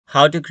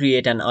How to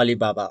create an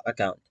Alibaba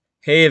account.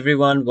 Hey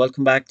everyone,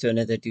 welcome back to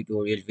another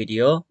tutorial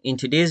video. In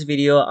today's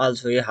video, I'll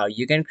show you how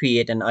you can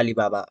create an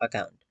Alibaba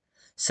account.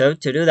 So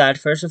to do that,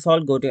 first of all,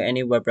 go to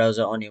any web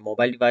browser on your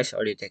mobile device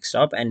or your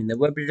desktop, and in the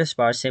web address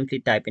bar, simply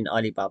type in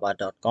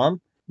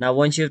alibaba.com. Now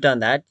once you've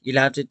done that,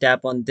 you'll have to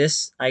tap on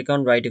this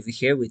icon right over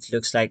here, which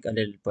looks like a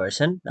little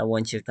person. Now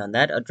once you've done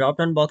that, a drop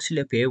down box will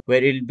appear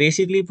where it'll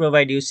basically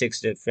provide you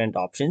 6 different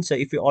options. So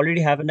if you already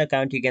have an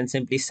account, you can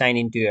simply sign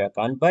into your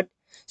account, but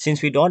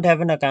since we don't have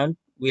an account,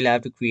 we'll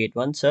have to create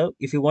one. So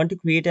if you want to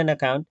create an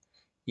account,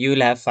 you will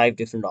have 5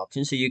 different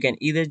options. So you can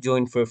either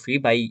join for free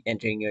by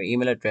entering your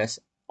email address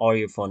or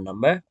your phone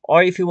number,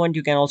 or if you want,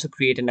 you can also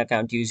create an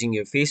account using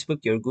your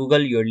Facebook, your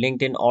Google, your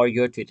LinkedIn, or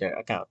your Twitter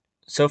account.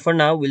 So for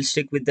now, we'll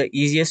stick with the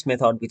easiest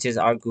method, which is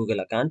our Google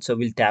account. So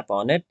we'll tap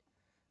on it.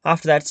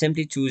 After that,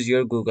 simply choose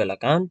your Google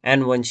account,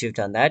 and once you've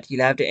done that,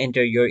 you'll have to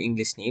enter your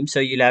English name. So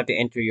you'll have to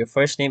enter your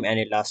first name and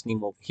your last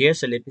name over here.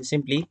 So let me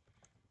simply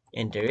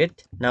enter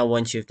it. Now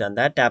once you've done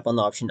that, tap on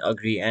the option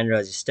agree and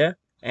register,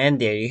 and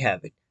there you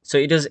have it. So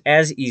it is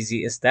as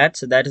easy as that.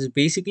 So that is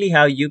basically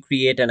how you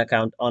create an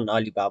account on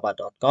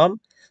alibaba.com.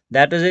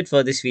 That was it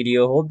for this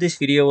video. Hope this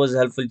video was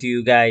helpful to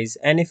you guys,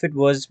 and if it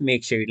was,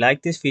 make sure you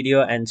like this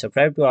video and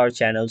subscribe to our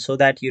channel so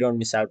that you don't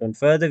miss out on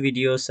further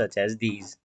videos such as these.